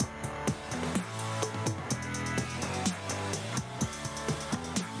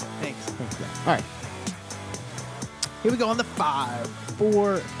All right. Here we go on the 5,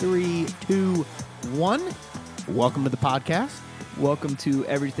 4, 3, 2, 1. Welcome to the podcast. Welcome to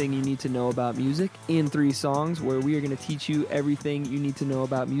Everything You Need to Know About Music in 3 songs, where we are going to teach you everything you need to know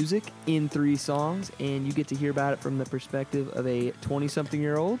about music in 3 songs, and you get to hear about it from the perspective of a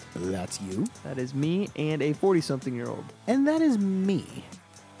 20-something-year-old. That's you. That is me, and a 40-something-year-old. And that is me.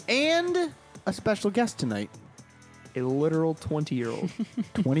 And a special guest tonight. A literal 20-year-old.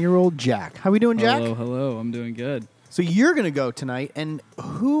 20-year-old Jack. How we doing, Jack? Hello. I'm doing good. So you're going to go tonight, and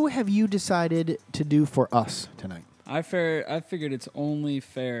who have you decided to do for us tonight? I figured it's only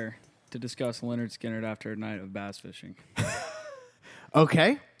fair to discuss Lynyrd Skynyrd after a night of bass fishing.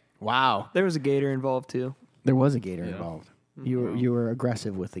 Okay. Wow. There was a gator involved, too. There was a gator involved. You were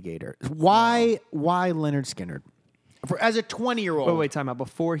aggressive with the gator. Why Lynyrd Skynyrd? As a 20-year-old. Wait, time out.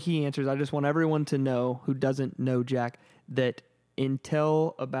 Before he answers, I just want everyone to know, who doesn't know Jack, that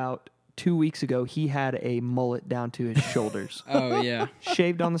until about 2 weeks ago, he had a mullet down to his shoulders. Oh, yeah.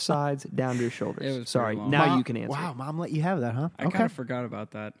 Shaved on the sides, down to his shoulders. It was Sorry, long. now you can answer. Wow, Mom let you have that, huh? I kind of forgot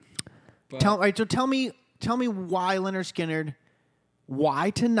about that. But Tell me why Lynyrd Skynyrd, why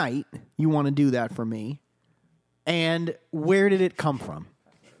tonight you want to do that for me, and where did it come from?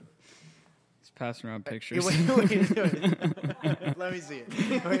 he's passing around pictures. Let me see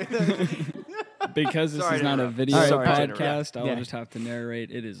it. Because this Sorry is to not a interrupt. video Sorry to podcast, I'll Yeah. just have to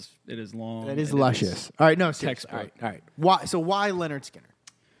narrate. It is long. That is and it luscious. All right, no, seriously. textbook. All right. Why Lynyrd Skynyrd?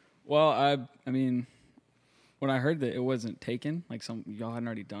 Well, I mean, when I heard that it wasn't taken, like y'all hadn't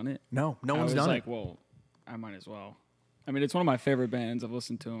already done it. No I one's was done like, it. well, I might as well. I mean, it's one of my favorite bands. I've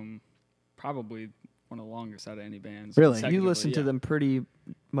listened to them probably one of the longest out of any bands. Really? You consecutively, listen to yeah. them pretty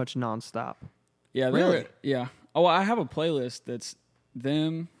much nonstop. Yeah, Really? Yeah. Oh, I have a playlist that's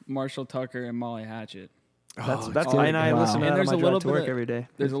them, Marshall Tucker, and Molly Hatchet. That's good. and I Wow. listen to And that on there's my a drive little to bit work of- every day.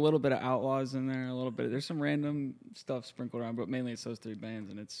 There's a little bit of Outlaws in there, there's some random stuff sprinkled around, but mainly it's those 3 bands,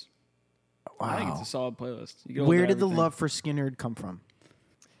 and I think it's a solid playlist. You get a little Where bit did of the everything. love for Skynyrd come from?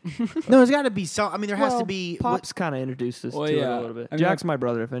 No, there's got to be some. I mean, there has to be. Pops kind of introduced us Well, to it yeah. a little bit. I mean, Jack's my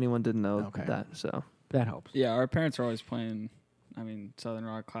brother, if anyone didn't know Okay. that. So That helps. Yeah, our parents are always playing, Southern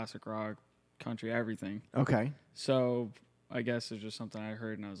rock, classic rock, country, everything. Okay. So I guess it's just something I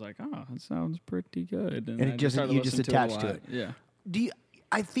heard, and I was like, oh, that sounds pretty good. And I it just- started you just listening attached a to lot. it. Yeah.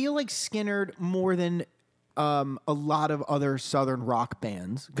 I feel like Skynyrd more than a lot of other Southern rock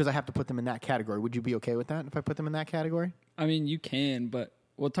bands, because I have to put them in that category. Would you be okay with that if I put them in that category? I mean, you can, but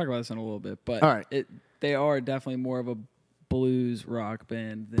we'll talk about this in a little bit. But All right. They are definitely more of a blues rock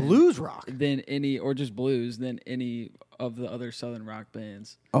band Blues rock. than any, or just blues, than any of the other Southern rock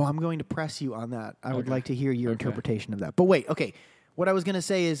bands. Oh, I'm going to press you on that. I would Okay. like to hear your interpretation of that. But wait, okay. What I was going to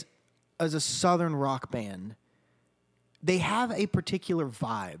say is, as a Southern rock band, they have a particular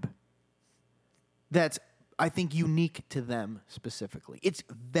vibe that's, I think, unique to them specifically. It's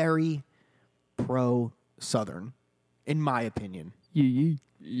very pro-Southern, in my opinion.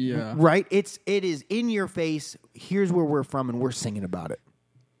 Yeah. Right? It is in your face. Here's where we're from, and we're singing about it.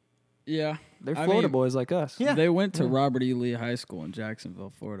 Yeah. they're I Florida mean, boys like us. Yeah. They went to Robert E. Lee High School in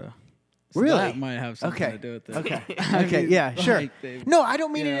Jacksonville, Florida. So Really? That might have something Okay. to do with it. Okay. I Okay. mean, Yeah. Sure. like, they- No, I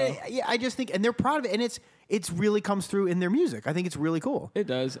don't mean you it. know. Yeah, I just think, and they're proud of it, and it's really comes through in their music. I think it's really cool. It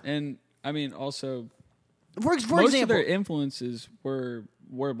does. And, I mean, also, For most example, of their influences were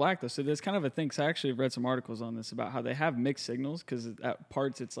black, though. So there's kind of a thing. So I actually read some articles on this about how they have mixed signals, because at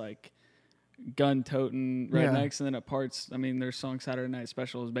parts it's like gun-toting rednecks, and then at parts, I mean, their song Saturday Night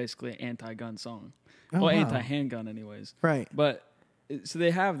Special is basically an anti-gun song. Oh, well, wow. anti-handgun anyways. Right. But so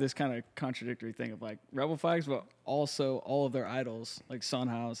they have this kind of contradictory thing of like rebel flags, but also all of their idols, like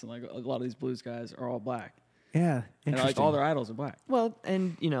Sunhouse and like a lot of these blues guys, are all black. Yeah, And like all their idols are black. Well,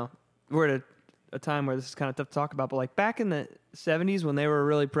 and we're at a time where this is kind of tough to talk about, but like back in the 70s when they were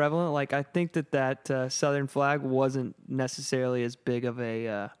really prevalent, like I think that Southern flag wasn't necessarily as big of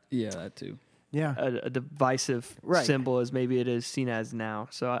a Yeah, that too. Yeah. a divisive Right. symbol as maybe it is seen as now.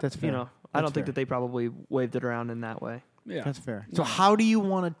 So That's fair. I That's don't think fair. that they probably waved it around in that way. Yeah. That's fair. So how do you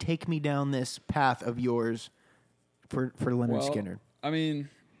want to take me down this path of yours for Lynyrd Skynyrd? I mean,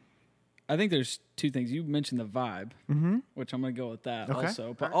 I think there's 2 things. You mentioned the vibe, which I'm going to go with that Okay.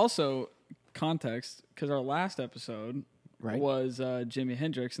 also. But also context, because our last episode Right. was Jimi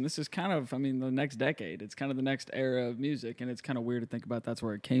Hendrix, and this is kind of, the next decade. It's kind of the next era of music, and it's kind of weird to think about that's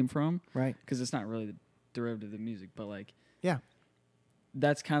where it came from. Right. Because it's not really the derivative of music, but like Yeah.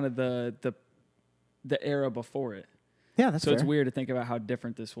 that's kind of the era before it. Yeah, that's So fair. it's weird to think about how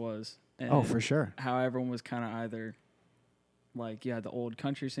different this was. And Oh, for sure. How everyone was kind of either like you had the old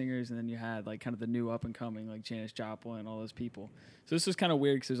country singers, and then you had like kind of the new up and coming, like Janis Joplin, all those people. So this was kind of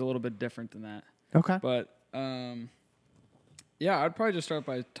weird because it was a little bit different than that. Okay. But yeah, I'd probably just start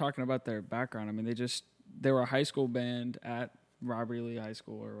by talking about their background. I mean, they were a high school band at Robert E. Lee High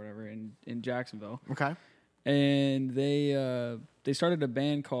School or whatever in Jacksonville. Okay. And they started a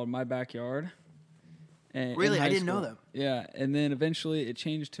band called My Backyard. And Really? I didn't know that. Yeah, and then eventually it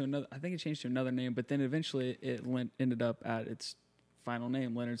changed to another. I think it changed to another name, but then eventually it ended up at its final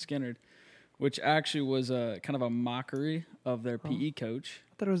name, Lynyrd Skynyrd, which actually was a kind of a mockery of their PE coach.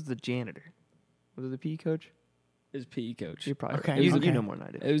 I thought it was the janitor. Was it the PE coach? His PE coach. You're probably Okay, right. You okay. know more than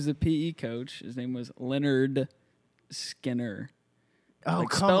I do. It was the PE coach. His name was Lynyrd Skynyrd. Oh, Like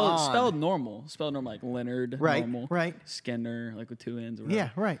come on. Spelled normal, like Leonard, Right, normal, right. Skinner, like with 2 N's. Or whatever. Yeah,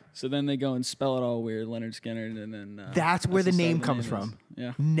 right. So then they go and spell it all weird, Lynyrd Skynyrd, and then That's where the just how name comes from. is.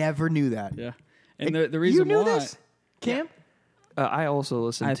 Yeah, Never knew that. yeah. And the reason you knew why, this, Cam? I also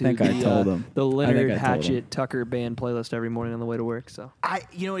listen I to think the, I told him. the I think Leonard I told him. Hatchett Tucker band playlist every morning on the way to work. So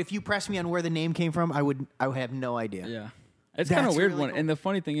If you pressed me on where the name came from, I would have no idea. yeah, it's That's kind of weird really one. cool. And the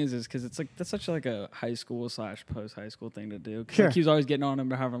funny thing is because it's like that's such like a high school / post high school thing to do. 'Cause, Sure. like, he was always getting on him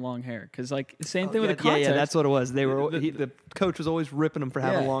for having long hair. Because like same thing with the yeah, context. that's what it was. They were the coach was always ripping him for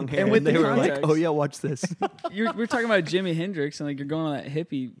having Yeah. long hair, And with they the were like, context- "Oh yeah, watch this." We're talking about Jimi Hendrix and like you're going on that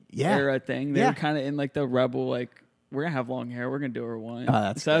hippie Yeah. era thing. They Yeah. were kind of in like the rebel like we're gonna have long hair. We're gonna do what we want. Oh,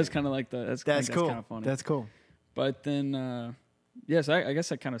 that's so that was kind of like that's That's cool. kind of funny. That's cool. But then yes, I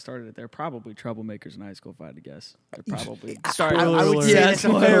guess I kind of started it. They're probably troublemakers in high school if I had to guess. They're probably started. I would say Yeah, that's a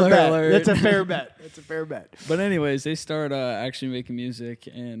fair spoiler bet. alert. That's a fair bet. That's a fair bet. But anyways, they start actually making music,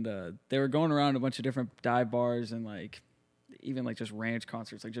 and they were going around a bunch of different dive bars and like even like just ranch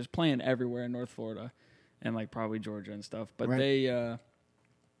concerts, like just playing everywhere in North Florida and like probably Georgia and stuff. But Right. they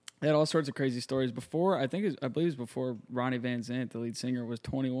had all sorts of crazy stories before. I believe it was before Ronnie Van Zant, the lead singer, was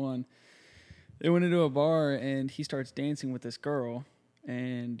 21. They went into a bar and he starts dancing with this girl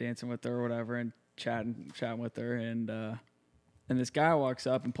and dancing with her or whatever and chatting with her and this guy walks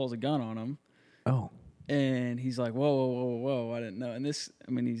up and pulls a gun on him. Oh. And he's like, whoa, I didn't know. And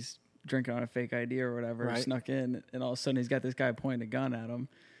he's drinking on a fake ID or whatever, Right. snuck in, and all of a sudden he's got this guy pointing a gun at him,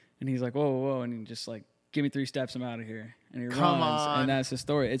 and he's like, whoa, and he just like, give me 3 steps, I'm out of here. And he Come runs, on. and that's the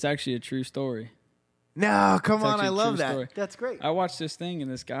story. It's actually a true story. No, come It's on. actually I a love true that. story. That's great. I watched this thing, and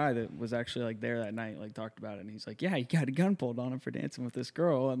this guy that was actually like there that night, like talked about it, and he's like, yeah, he got a gun pulled on him for dancing with this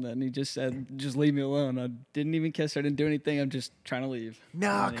girl, and then he just said, just leave me alone. I didn't even kiss her, I didn't do anything, I'm just trying to leave. And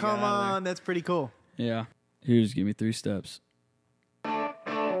No, then he come got out of there. on. That's pretty cool. Yeah. Here's give me 3 steps.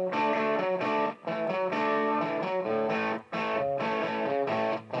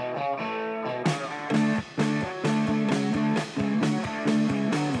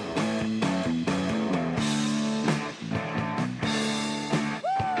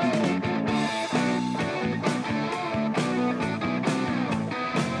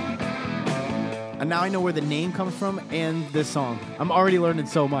 And now I know where the name comes from and this song. I'm already learning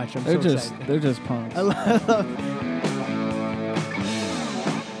so much. I'm so excited. They're just punks. I love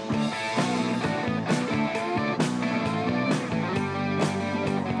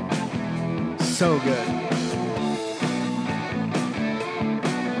so good.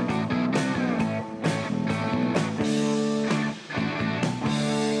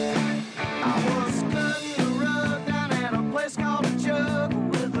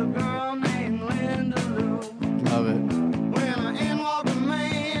 Love it.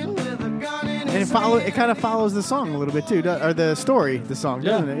 And it kind of follows the song a little bit too, or the story, the song,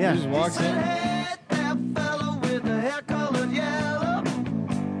 doesn't it? Yeah. He just walks in.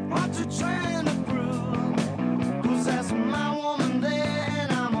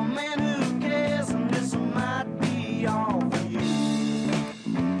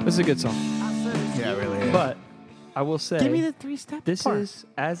 This is a good song. Yeah, it really is. But I will say, Give me the 3-step this part. is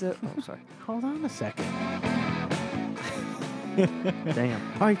as a. Oh, sorry. Hold on a second. Damn.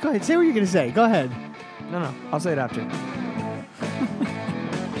 All right, go ahead. Say what you're going to say. Go ahead. No. I'll say it after.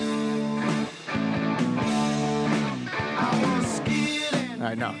 All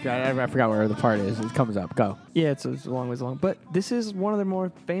right, no. I forgot where the part is. It comes up. Go. Yeah, it's a long ways along. But this is one of their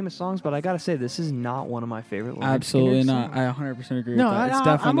more famous songs. But I gotta say, this is not one of my favorite. Lynyrd Absolutely Skynyrd not. songs. I 100% agree with that. It's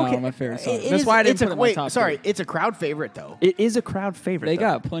definitely I'm not okay. one of my favorite songs. It That's is- why I didn't it's put it in my top Sorry, 3. it's a crowd favorite though. It is a crowd favorite. They though.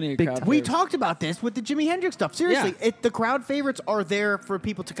 got plenty of Big crowd time. We favorites. talked about this with the Jimi Hendrix stuff. Seriously, Yeah. the crowd favorites are there for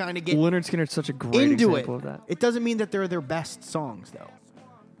people to kind of get Lynyrd Skynyrd's such a great into it. example of that. It doesn't mean that they're their best songs though.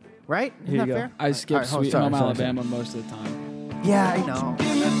 Right? Isn't Here that you go. fair? I skip All right, Sweet sorry, Home sorry, Alabama most of the time. Yeah, I know.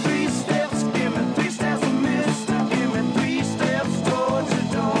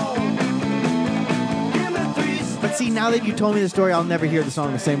 See, now that you told me the story, I'll never hear the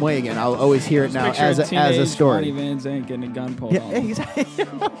song the same way again. I'll always hear it now as a story. Ronnie Van Zant getting a gun pulled on. Exactly.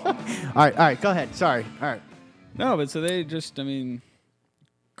 All right, go ahead. Sorry. All right. No, but so they just,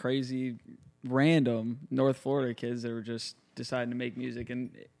 crazy, random North Florida kids that were just deciding to make music, and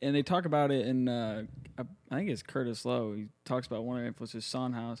they talk about it in I think it's Curtis Lowe. He talks about one of their influences,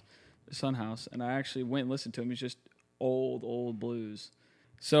 Son House, and I actually went and listened to him. He's just old blues.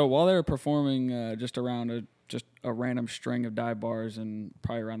 So while they were performing just around a random string of dive bars and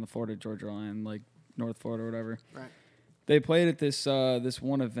probably around the Florida-Georgia line, like North Florida or whatever, right. They played at this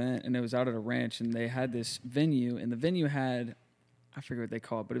one event, and it was out at a ranch, and they had this venue, and the venue had, I forget what they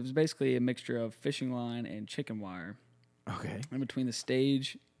call it, but it was basically a mixture of fishing line and chicken wire. Okay. In between the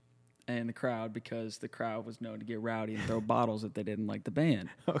stage and the crowd, because the crowd was known to get rowdy and throw bottles if they didn't like the band.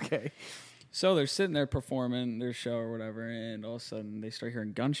 Okay. So they're sitting there performing their show or whatever, and all of a sudden they start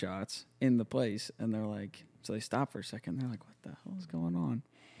hearing gunshots in the place, and they're like, so they stop for a second. They're like, what the hell is going on?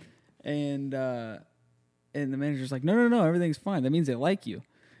 And the manager's like, no, everything's fine. That means they like you.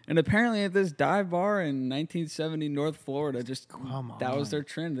 And apparently at this dive bar in 1970 North Florida, that was their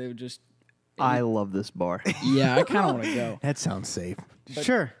trend. They would just... I love this bar. Yeah, I kind of want to go. That sounds safe. But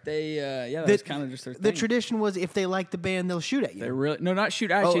sure. They, that's kind of just their thing. The tradition was if they like the band, they'll shoot at you. They really not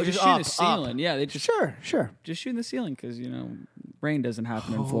shoot at you. Just shoot the ceiling. Yeah, they just sure. Just shoot in the ceiling because rain doesn't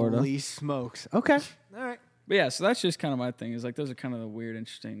happen in Florida. Holy smokes! Okay, all right. But yeah, so that's just kind of my thing. Is like those are kind of the weird,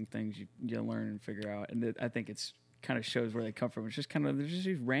 interesting things you learn and figure out, and I think it's kind of shows where they come from. It's just kind of they're just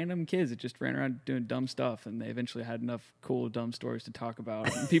these random kids that just ran around doing dumb stuff, and they eventually had enough cool dumb stories to talk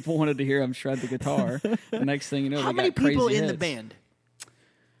about, and people wanted to hear them shred the guitar. The next thing you know, how they many got crazy people in hits. the band?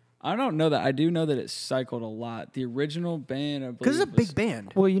 I don't know that. I do know that it cycled a lot. The original band, I believe, because it's a big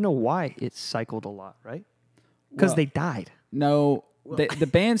band. Well, you know why it cycled a lot, right? Because they died. No, the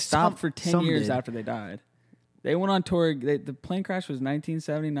band stopped for 10 years did. after they died. They went on tour. The plane crash was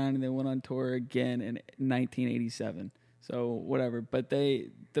 1979, and they went on tour again in 1987. So whatever. But the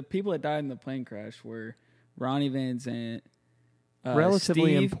people that died in the plane crash were Ronnie Van Zant,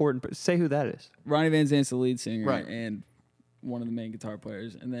 relatively Steve, important. But say who that is. Ronnie Van Zant's the lead singer, right, and one of the main guitar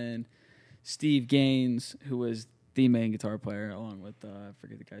players, and then Steve Gaines, who was the main guitar player, along with I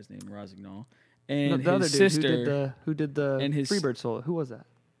forget the guy's name, Rossington, and the his other sister, dude who did the and his Freebird solo. Who was that?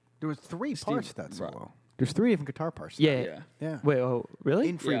 There was three parts to that Right. solo. There's three different guitar parts. Yeah. Wait, really?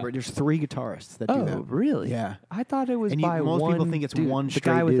 In Freebird, there's three guitarists that do that. Oh, really? Yeah. I thought it was And by most one people think it's dude, one the straight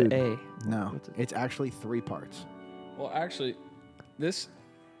guy with dude. the A. No, it's actually three parts. Well, actually, this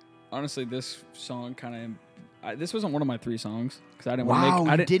song kind of this wasn't one of my three songs because I didn't want to make.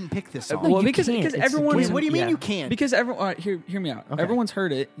 Wow, you didn't pick this song. No, Well, you because can't. It's everyone. against- What do you mean yeah. you can't? Because everyone. All right, hear me out. Okay. Everyone's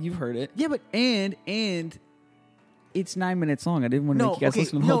heard it. You've heard it. Yeah, but and it's 9 minutes long. I didn't want to make you guys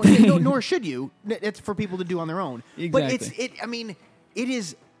listen to the no, whole thing. no, nor should you. It's for people to do on their own. Exactly. But it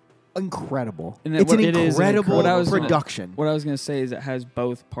is incredible. And It's an it is incredible What I was gonna- production. What I was going to say is it has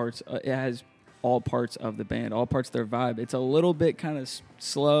both parts. It has all parts of the band, all parts of their vibe. It's a little bit kind of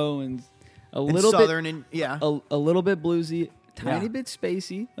slow and a little southern bit and yeah. a little bit bluesy, tiny Yeah. bit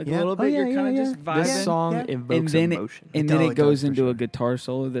spacey, like Yeah. a little Oh, bit. yeah, You're kind of just vibing. This song Yeah. evokes and then emotion. and It then does, it goes for into sure. a guitar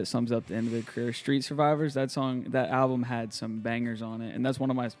solo that sums up the end of their career. Street Survivors. That album had some bangers on it, and that's one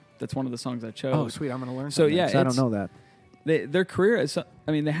of the songs I chose. Oh, sweet! I'm going to learn. So, something yeah, next. I don't it's- know that. Their career is,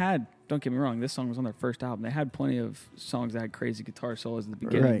 they had, don't get me wrong, this song was on their first album. They had plenty of songs that had crazy guitar solos at the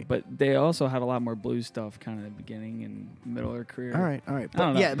beginning, Right. but they also had a lot more blues stuff kind of at the beginning and middle of their career. All right. I don't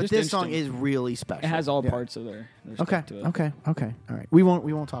But know, yeah, but just this song interesting. is really special. It has all Yeah. parts of their Okay. stuff to it. Okay. All right. We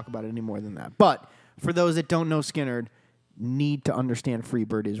won't talk about it any more than that. But for those that don't know Skynyrd, need to understand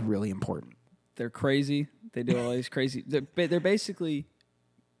Freebird is really important. They're crazy. They do all these crazy. They're basically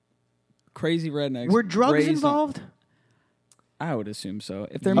crazy rednecks. Were drugs raised on- involved? I would assume so.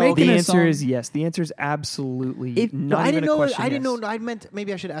 If they're Oh, making the a answer song, is yes. The answer is absolutely not I even didn't a know. question. I didn't yes. know. I meant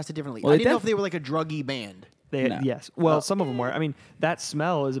maybe I should have asked it differently. Well, I they didn't know if they were like a druggy band. No. Yes. Well, some of them were. I mean, that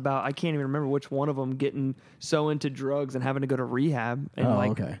smell is about. I can't even remember which one of them getting so into drugs and having to go to rehab and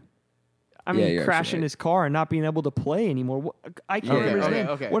okay. I Yeah, mean, you're crashing actually right. his car and not being able to play anymore. I can't Okay, remember his okay, name.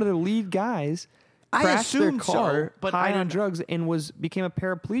 okay. One of the lead guys I crashed their assumed so, car but high I on don't- drugs and became a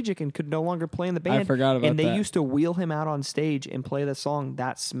paraplegic and could no longer play in the band. forgot about And they that. used to wheel him out on stage and play the song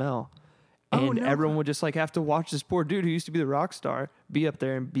 "That Smell." Oh, And no. everyone would just have to watch this poor dude who used to be the rock star be up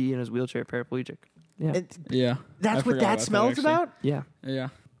there and be in his wheelchair paraplegic. Yeah. Yeah, That's I what forgot that about smells actually. about. Yeah. Yeah,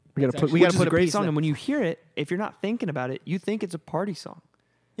 We got to put. We Which got to is put a great piece song. of And when you hear it, if you're not thinking about it, you think it's a party song.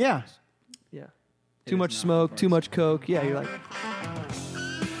 Yeah. Yeah. It Too is much not a smoke, party too much coke. Yeah, you're like,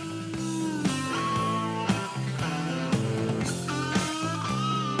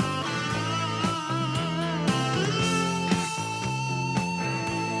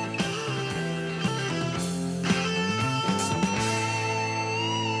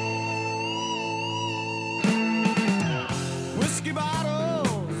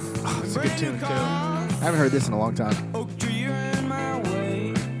 tune, too. I haven't heard this in a long time. Oak tree, you're in my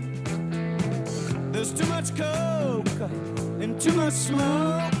way. There's too much coke and too much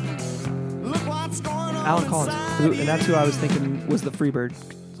smoke. Look what's going on Alan Collins, inside and that's who I was thinking was the Freebird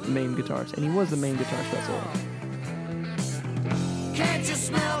main guitarist, and he was the main guitarist for that solo. Can't you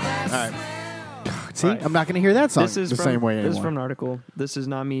smell that? All right. See, I'm not going to hear that song the same way anymore. This is from an article. This is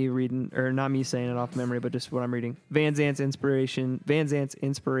not me reading, or not me saying it off memory, but just what I'm reading. Van Zant's inspiration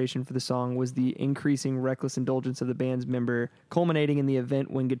for the song was the increasing reckless indulgence of the band's member, culminating in the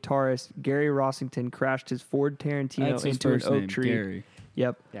event when guitarist Gary Rossington crashed his Ford Tarantino That's his into an first oak name, tree. Gary.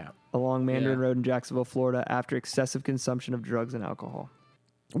 Yep. Yeah. Along Mandarin Yeah. Road in Jacksonville, Florida, after excessive consumption of drugs and alcohol.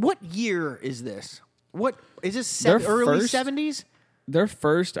 What year is this? What is this? Their Early first- 70s? Their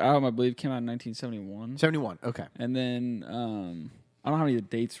first album, I believe, came out in 1971. 71. Okay. And then I don't have any of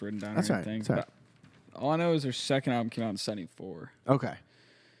the dates written down That's or all right, anything. that's all right. But all I know is their second album came out in 74. Okay.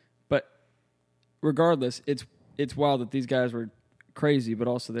 But regardless, it's wild that these guys were crazy, but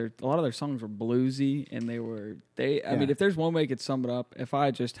also a lot of their songs were bluesy, and I mean, if there's one way I could sum it up, if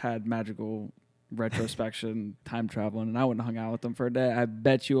I just had magical retrospection, time traveling, and I wouldn't have hung out with them for a day, I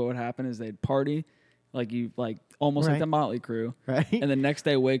bet you what would happen is they'd party almost Right. like the Motley Crue, Right. and the next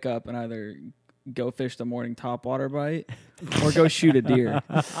day wake up and either go fish the morning topwater bite or go shoot a deer.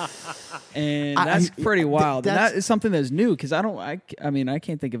 And that's pretty wild. And that is something that's new because I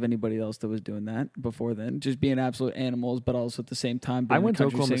can't think of anybody else that was doing that before then. Just being absolute animals, but also at the same time being I went a to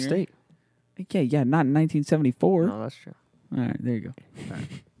country Oklahoma singer. State. Okay, yeah, not in 1974. No, that's true. All right, there you go.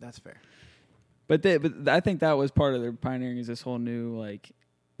 That's fair. But I think that was part of their pioneering is this whole new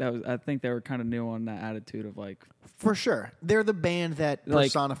I think they were kind of new on that attitude of For sure. They're the band that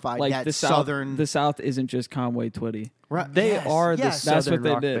personified that the southern. The South isn't just Conway Twitty. Right. They Yes, are the yes. That's Southern what they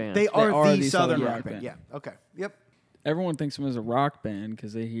rock did. band. They are the Southern southern rock rock band. band. Yeah. Okay. Yep. Everyone thinks of them as a rock band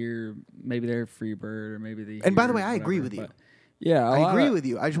because they hear maybe they're Freebird or maybe they. And by the hear way, I agree whatever, with you. but yeah, I agree with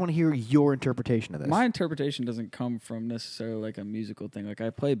you. I just want to hear your interpretation of this. My interpretation doesn't come from necessarily like a musical thing. Like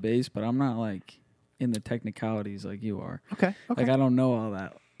I play bass, but I'm not like in the technicalities like you are. Okay. Like I don't know all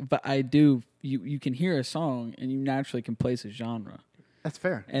that, but I do. You can hear a song and you naturally can place a genre. That's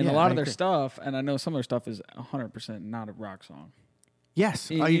fair. And Yeah, a lot I of their agree. stuff, and I know some of their stuff is 100% not a rock song. Yes,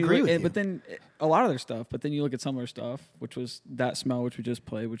 You- I you agree look- with you. But then a lot of their stuff, but then you look at some of their stuff, which was That Smell, which we just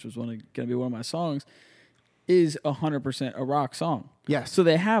played, which was going to be one of my songs, is 100% a rock song. Yes. So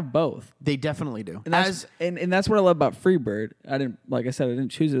they have both. They definitely do. And that's, and that's what I love about Freebird. I didn't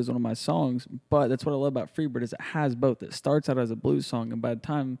choose it as one of my songs, but that's what I love about Freebird is it has both. It starts out as a blues song, and by the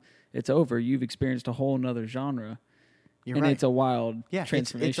time it's over, you've experienced a whole nother genre. You're and right. it's a wild Yeah,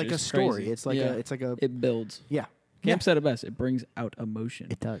 transformation. it's like a It's story. crazy. It's like a It builds. yeah. Camp said it best. It brings out emotion.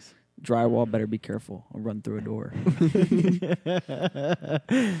 It does. Drywall, better be careful. I'll run through a door.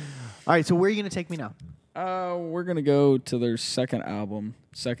 All right, so where are you going to take me now? We're gonna go to their second album,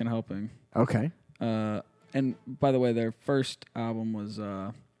 Second Helping. Okay. And by the way, their first album was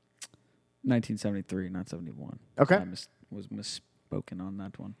 1973, not 71. Okay. I was misspoken on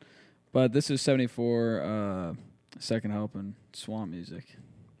that one. But this is 74, Second Helping, Swamp Music.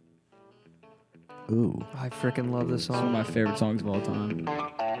 Ooh. I freaking love this It's one of song. my favorite songs of all time.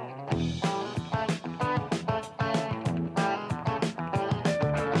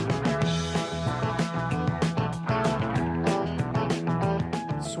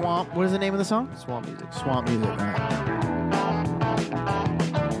 Swamp. What is the name of the song? Swamp music. Swamp music. All right.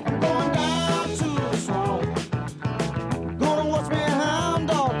 Going down to the swamp. Gonna watch me a hound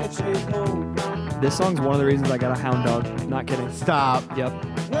dog get chased home. This song's one of the reasons I got a hound dog. Not kidding. Stop. Yep.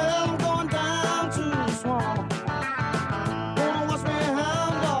 Well, I'm going down to the swamp. Gonna watch me a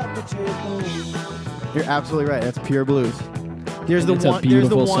hound dog get chased home. You're absolutely right. That's pure blues. Here's the It's a one. There's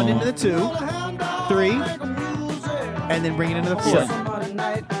the beautiful one song. into the two, Gonna hound dog 3, make a music. and then bring it into the 4. Yeah. Somebody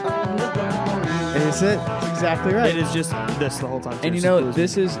night on the ground. And it's it. That's exactly right. It is just this the whole time. And you It's know, blues.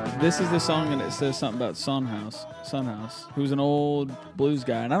 this is the song, and it says something about Sunhouse, who's an old blues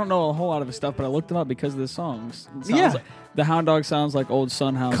guy. And I don't know a whole lot of his stuff, but I looked him up because of the songs. It sounds Yeah. like, the hound dog sounds like old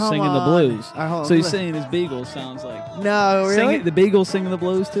Sunhouse Come singing the on. blues. All right, hold on. So he's singing his Beagle sounds like No, really? singing, the Beagle's singing the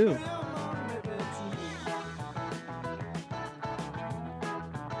blues too.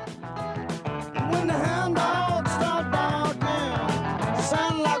 When the hound dogs start barking,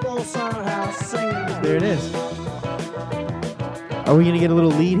 sound like old Sunhouse singing. There it is. Are we going to get a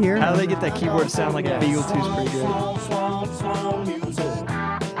little lead here? How do they get that keyboard to sound like a Beagle 2 is pretty good. Swamp music.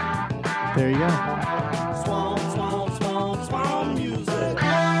 There you go. Swamp music. When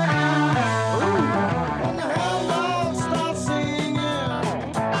the hound dogs start singing,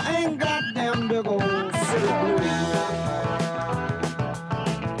 I ain't got them big old city blues.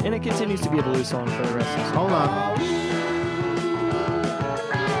 And it continues to be blues song for the rest of the song. Hold on.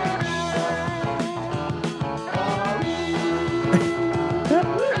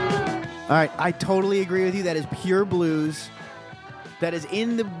 All right, I totally agree with you. That is pure blues. That is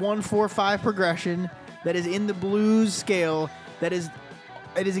in the 1-4-5 progression. That is in the blues scale. It is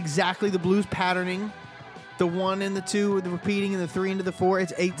exactly the blues patterning. The 1 and the 2, the repeating, and the 3 into the 4.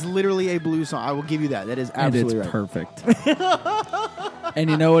 It's literally a blues song. I will give you that. That is absolutely right. Perfect. And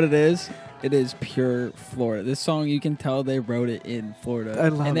you know what it is? It is pure Florida. This song, you can tell they wrote it in Florida. I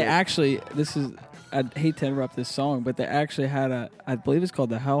love and they it. actually, I hate to interrupt this song, but they actually had I believe it's called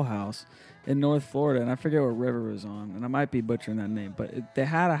the Hell House in North Florida, and I forget what river it was on, and I might be butchering that name, but they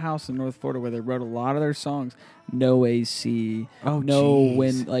had a house in North Florida where they wrote a lot of their songs. No AC, no geez.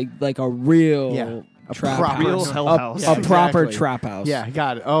 wind, like a real trap proper house. Real hell house. A proper exactly. trap house. Yeah,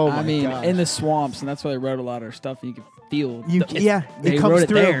 got it. Oh, my I mean, gosh. in the swamps, and that's why they wrote a lot of their stuff. And you can feel. It they comes wrote it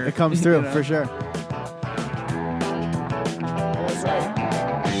through. there. It comes through You know? for sure.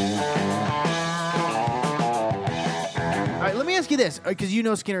 All right, let me ask you this, because you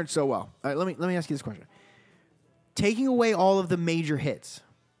know Skynyrd so well. All right, let me ask you this question. Taking away all of the major hits,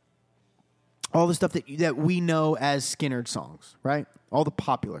 all the stuff that we know as Skynyrd songs, right? All the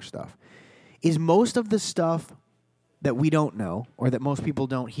popular stuff. Is most of the stuff that we don't know or that most people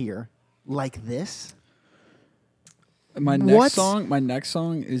don't hear like this? My next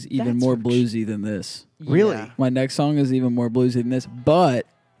song is even That's more rich. bluesy than this. Really? Yeah. My next song is even more bluesy than this, but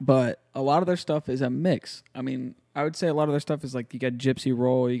a lot of their stuff is a mix. I mean, I would say a lot of their stuff is like you got Gypsy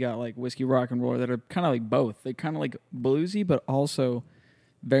Roll, you got like Whiskey Rock and Roll that are kind of like both. They're kind of like bluesy, but also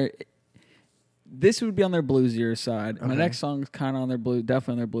very. This would be on their bluesier side. Okay. My next song is kind of on their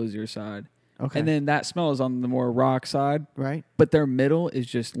definitely on their bluesier side. Okay. And then That Smell is on the more rock side. Right? But their middle is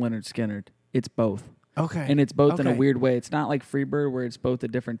just Lynyrd Skynyrd. It's both. Okay. And it's both in a Okay. weird way. It's not like Freebird where it's both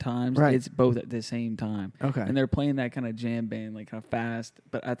at different times. Right. It's both at the same time. Okay. And they're playing that kind of jam band, like kind of fast,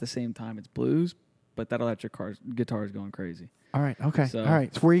 but at the same time it's blues, but that electric guitar is going crazy. All right. Okay. So- All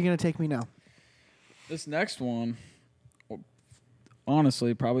right. So where are you going to take me now? This next one,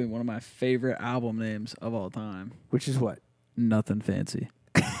 honestly, probably one of my favorite album names of all time. Which is what? Nothing Fancy.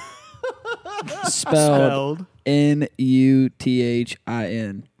 Spelled Nuthin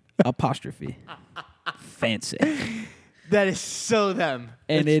apostrophe. Fancy. That is so them.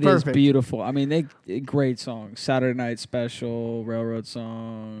 And It's it is perfect. beautiful. I mean, great songs. Saturday Night Special, Railroad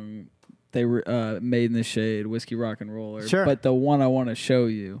Song. They were Made in the Shade, Whiskey Rock and Roller. Sure. But the one I want to show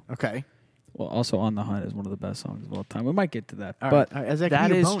you, Okay. well, also On the Hunt is one of the best songs of all time. We might get to that. All but right. All right. That That can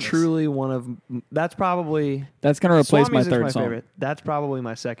be a is bonus. truly one of. That's probably. that's going to replace Swami my Music's third song. favorite. That's probably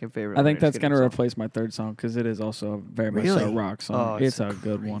my second favorite. I think Lynyrd that's going to Skynyrd song. replace my third song because it is also a very much Really? a rock song. Oh, it's a great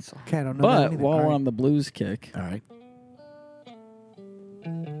good one. song. Okay, I don't know. But anything. while All we're right. on the blues kick, All right.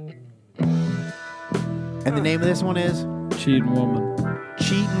 And the name of this one is Cheating Woman,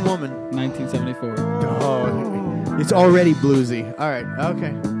 Cheatin' Woman. 1974. Oh, it's already bluesy. All right.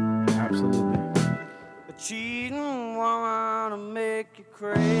 Okay. Absolutely. A cheating woman to make you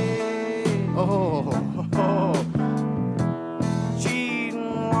crazy. Oh.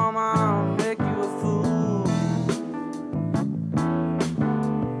 Cheating woman to make you a fool.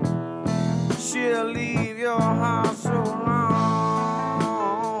 She'll leave your house so lonely.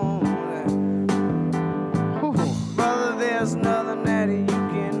 Brother, there's nothing that you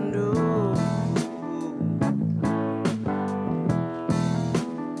can do.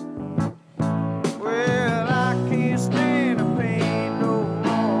 Well, I can't stand the pain no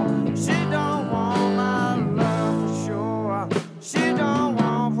more. She don't want my love for sure. She don't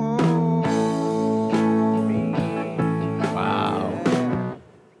want for me. Wow.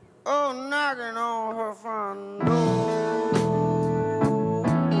 Oh, knocking on her front door.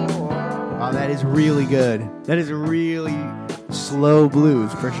 Wow, that is really good. That is really slow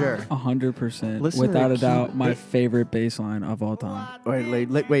blues for sure. 100%. Listen to Without the a doubt, key- my favorite bass line of all time.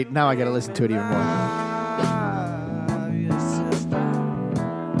 Wait. Now I got to listen to it even more. Your sister.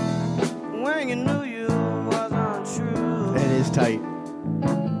 When you knew you was untrue. It is tight.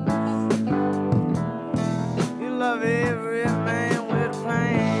 You love every man with a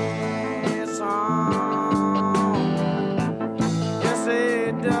plain song. You say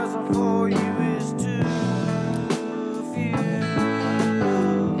it doesn't for you is too few.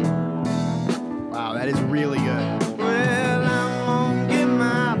 Wow, that is really good. Well, I'm gonna get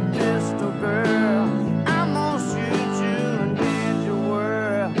my pistol, girl. I'm gonna shoot you and bend your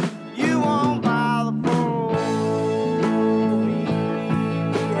world. You won't bother for me.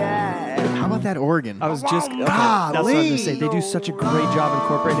 Yeah. How about that organ? I was just okay, that's what I was gonna say. They do Golly. such a great job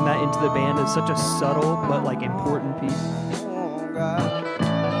incorporating that into the band. It's such a subtle but like important piece. Oh, God.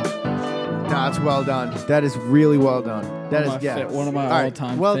 No, No, it's well done. That is really well done. That is One of my All right,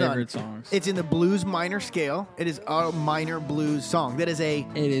 all-time well favorite done. songs. It's in the blues minor scale. It is a minor blues song. That is a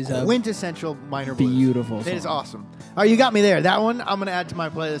quintessential minor blues. beautiful song. It is awesome. All right, you got me there. That one I'm going to add to my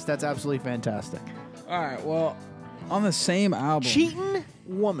playlist. That's absolutely fantastic. All right, well, on the same album, Cheatin'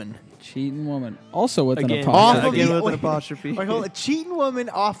 Woman. Cheating Woman, also with Again, an apostrophe. Off of again the- with an wait, apostrophe. Wait, hold on. Cheatin' Woman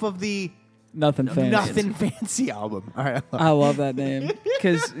off of the Nothing Fancy. Nothing Fancy album. All right. I love that name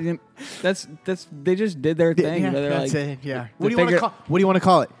because that's they just did their thing. Yeah, you know, they're that's like, it. Yeah. they What do you want to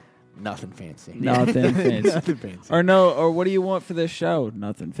call it? Nothing fancy. Nothing fancy. Nothing fancy. Or what do you want for this show?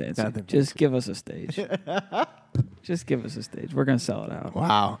 Nothing fancy. Nothing Just fancy. give us a stage. Just give us a stage. We're gonna sell it out.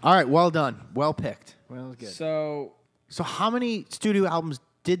 Wow. All right. Well done. Well picked. Well, good. So So how many studio albums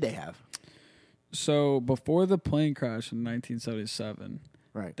did they have? before the plane crash in 1977,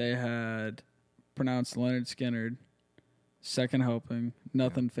 Right. they had pronounced Lynyrd Skynyrd, Second Helping,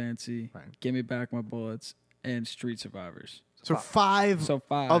 Nothing Fancy, Right. Give Me Back My Bullets, and Street Survivors. So five. So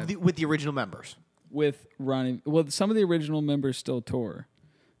five. with the original members. With Ronnie. Well, some of the original members still tour.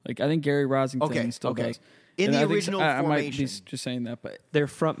 Like, I think Gary Rossington still does. In And the I think original I might be formation. just saying that, but Their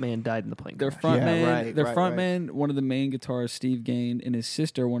front man died in the plane their crash. front man, right, their right, front right. man, one of the main guitarists, Steve Gain, and his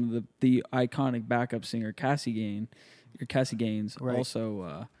sister, one of the iconic backup singer, Cassie Gaines, Right.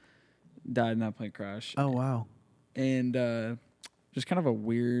 also died in that plane crash. Oh wow. And just kind of a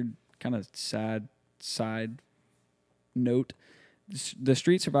weird, kind of sad side note. The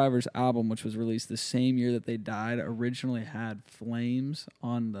Street Survivors album, which was released the same year that they died, originally had flames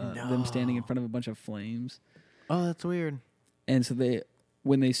on them standing in front of a bunch of flames. Oh, that's weird. And so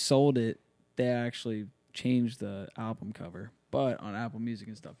when they sold it, they actually changed the album cover. But on Apple Music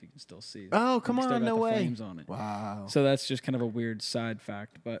and stuff, you can still see. Oh, come Still on, got no the way. flames on it. Wow. So that's just kind of a weird side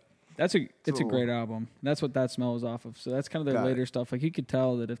fact, but it's a great album. That's what That Smell was off of. So that's kind of their Got it. later stuff. Like, you could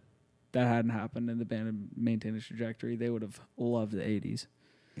tell that if that hadn't happened and the band had maintained its trajectory, they would have loved the 80s.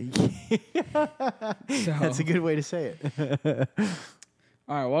 So, That's a good way to say it.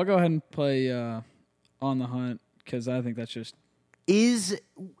 all right, well, I'll go ahead and play On the Hunt because I think that's just... Is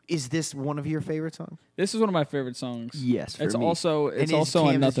this one of your favorite songs? This is one of my favorite songs. Yes, for It's me. also And is on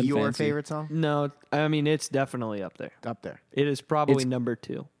Kansas Nothing your Fancy. favorite song? No, I mean it's definitely up there. Up there. It is probably It's- number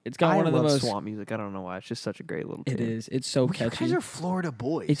 2. It's got one of the love most... swamp music. I don't know why. It's just such a great little It tune. is. It's so You catchy. guys are Florida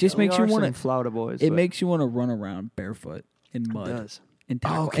boys. It just We makes you are want some to... Florida boys. It but makes you want to run around barefoot in mud. It does. And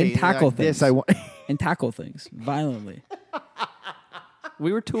tackle, okay. and tackle like things. This I want. And tackle things violently.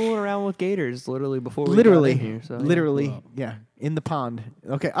 We were tooling around with gators literally before we literally, got in here. So, yeah. literally, Wow. yeah, in the pond.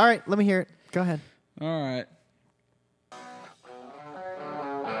 Okay, all right. Let me hear it. Go ahead. All right.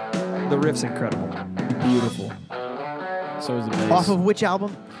 The riff's incredible. Beautiful. So is the bass. Off of which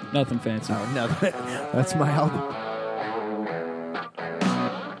album? Nothing fancy. Oh no, that's my album.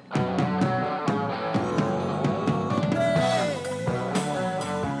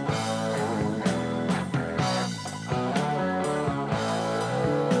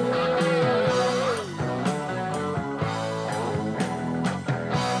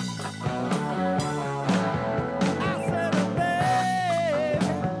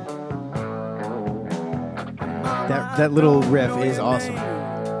 That little riff is awesome.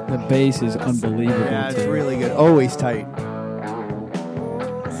 The bass is unbelievable. Yeah, it's too. really good. Always tight.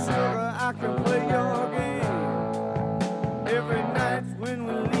 Sugar, I can play your game every night when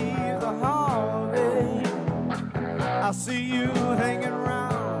we leave the holiday. I see you hanging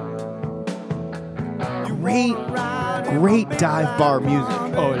around. You Great, wanna ride in great my dive midnight bar run.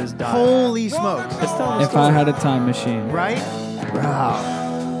 music. Oh, it is dying. Holy smokes! It's telling a If story. I had a time machine. Right? Wow.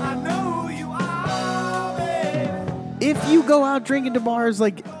 I know who you are, babe. If you go out drinking to bars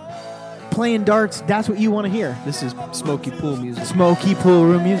like playing darts, that's what you want to hear. This is smoky pool music. Smoky pool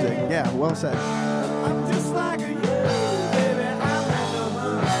room music. Yeah, well said. I'm just like you, baby. I'm in the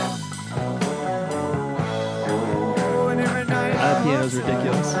mood. Oh, and every night That piano's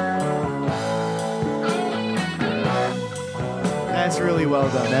ridiculous. That's really well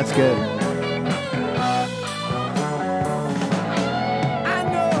done. That's good. I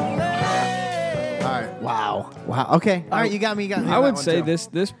know that. All right. Wow. Wow. Okay. All right. You got me. You got me. I on that would one, say too.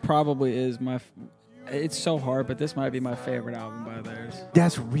 this probably is my... It's so hard, but this might be my favorite album by theirs.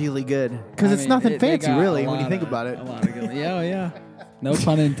 That's really good because I it's mean, nothing they fancy, got really, a when you lot think of- about it. A lot of good... Yeah, oh, yeah. No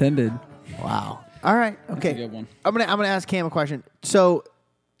pun intended. Wow. All right. That's Okay. a good one. I'm gonna ask Cam a question. So,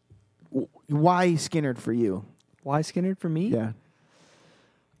 why Skynyrd for you? Why Skynyrd for me? Yeah.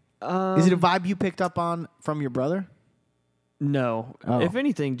 Is it a vibe you picked up on from your brother? No. Oh. If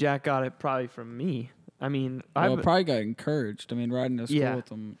anything, Jack got it probably from me. I mean, Well, I've probably got encouraged. I mean, riding to school Yeah. with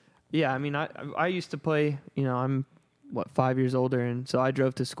them. Yeah, I mean, I used to play, I'm, 5 years older, and so I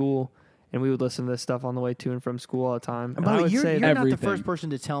drove to school, and we would listen to this stuff on the way to and from school all the time. And By I the way, would you're say not the everything. first person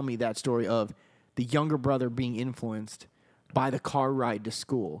to tell me that story of the younger brother being influenced by the car ride to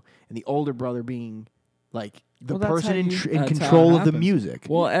school, and the older brother being like the Well, that's person how in, you- in That's how control it of the happens. music.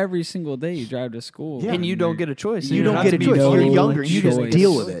 Well, every single day you drive to school. Yeah. and you don't get a choice. You There don't has get to a be choice. no You're younger. You just choice.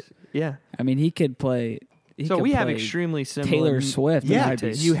 deal with it. Yeah. I mean, he could play. So we have play extremely similar Taylor Swift. and Yeah, I'd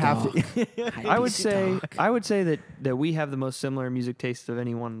be you have stuck. to. I would say that we have the most similar music tastes of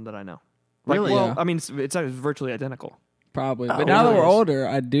anyone that I know. Really? Well, Yeah. I mean, it's virtually identical. Probably. Oh, But now that really? we're older,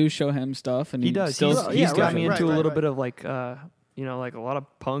 I do show him stuff, and He does. Still, He's got right, me into right, a little right. bit of like, like a lot of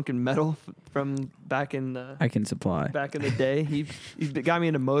punk and metal from back in the I can supply. day. He got me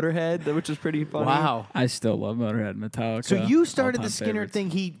into Motorhead, which was pretty funny. Wow. I still love Motorhead, Metallica. So you started the all-time Skinner favorites. thing.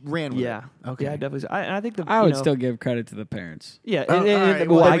 He ran with Yeah. it. Okay. Yeah, definitely. I think the I would you know, still give credit to the parents. Yeah, Oh, all right.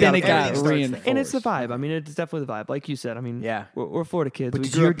 Well, but I then got it got everything starts reinforced. and it's the vibe. I mean, it's definitely the vibe. Like you said, I mean, Yeah. we're Florida kids. But We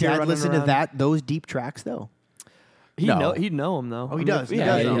did grew your up here dad running listen to around. those deep tracks though? He'd No. know him though. Oh, he I mean, does. If, He yeah,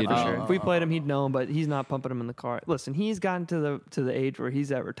 does yeah, know for him. sure. Oh, If we oh, played him, he'd know him, but he's not pumping him in the car. Listen, he's gotten to the age where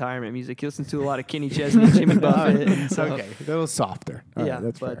he's at retirement music. He listens to a lot of Kenny Chesney, Jimmy Buffett. And so, Okay, a little softer. All yeah, right,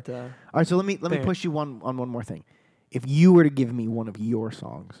 that's but fair. All right, so let me fair. push you on one more thing. If you were to give me one of your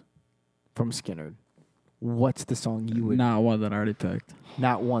songs from Skynyrd, what's the song you would? Not one that I already picked.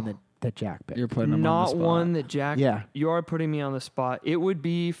 Not one that Jack picked. You're putting him on the not spot. one that Jack. Yeah. You are putting me on the spot. It would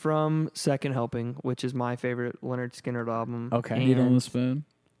be from Second Helping, which is my favorite Lynyrd Skynyrd album. Okay. And Needle on the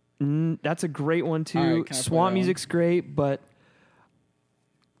spoon. That's a great one too. All right, can I play Swamp that music's great, but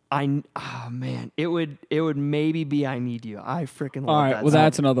it would maybe be I Need You. I freaking love All right. that Well, song.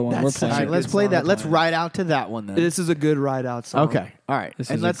 that's another one. That's We're such playing. All a right, good let's play song. that. Let's ride out to that one then. This is a good ride out song. Okay. All right. This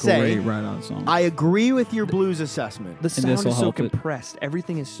and is let's a great say ride-out song. I agree with your blues assessment. The sound this is will so help it. compressed.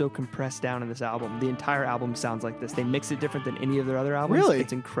 Everything is so compressed down in this album. The entire album sounds like this. They mix it different than any of their other albums. Really?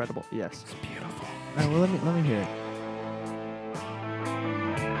 It's incredible. Yes. beautiful. All right, well, let me hear it.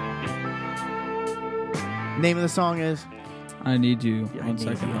 Name of the song is. I need you. Yeah, I 1 Need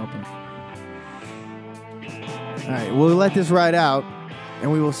second You. helping. All right, we'll let this ride out,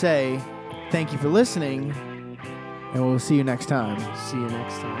 and we will say thank you for listening, and we'll see you next time. See you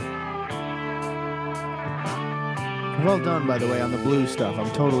next time. Well done, by the way, on the blues stuff. I'm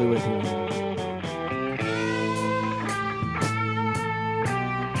totally with you.